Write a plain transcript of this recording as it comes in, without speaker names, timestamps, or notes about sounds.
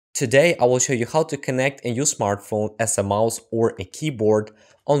Today I will show you how to connect a new smartphone as a mouse or a keyboard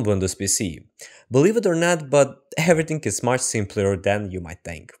on Windows PC. Believe it or not, but everything is much simpler than you might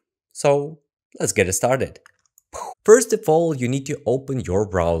think. So let's get it started. First of all, you need to open your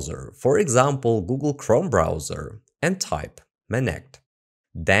browser, for example Google Chrome browser, and type Monect.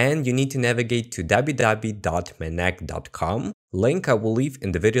 Then you need to navigate to www.monect.com, link I will leave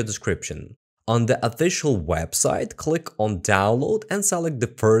in the video description. On the official website, click on download and select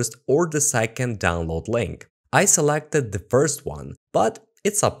the first or the second download link. I selected the first one, but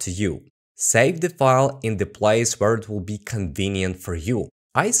it's up to you. Save the file in the place where it will be convenient for you.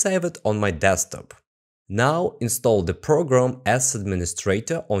 I save it on my desktop. Now install the program as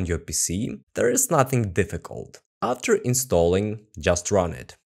administrator on your PC. There is nothing difficult. After installing, just run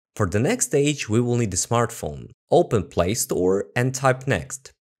it. For the next stage, we will need a smartphone. Open Play Store and type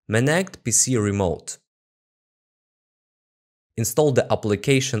next. Monect PC Remote. Install the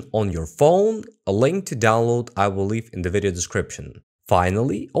application on your phone, a link to download I will leave in the video description.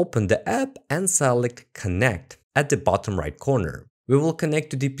 Finally, open the app and select Connect at the bottom right corner. We will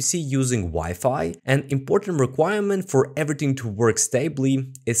connect to the PC using Wi-Fi. An important requirement for everything to work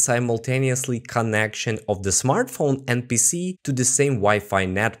stably is simultaneously connection of the smartphone and PC to the same Wi-Fi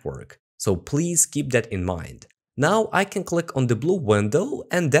network. So please keep that in mind. Now I can click on the blue window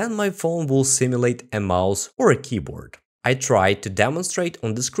and then my phone will simulate a mouse or a keyboard. I tried to demonstrate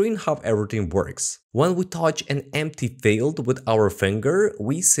on the screen how everything works. When we touch an empty field with our finger,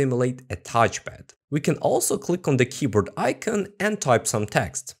 we simulate a touchpad. We can also click on the keyboard icon and type some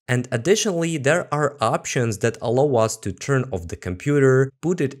text. And additionally, there are options that allow us to turn off the computer,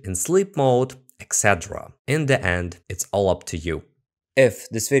 put it in sleep mode, etc. In the end, it's all up to you. If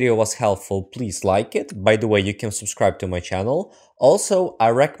this video was helpful, please like it. By the way, you can subscribe to my channel. Also,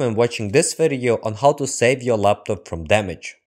 I recommend watching this video on how to save your laptop from damage.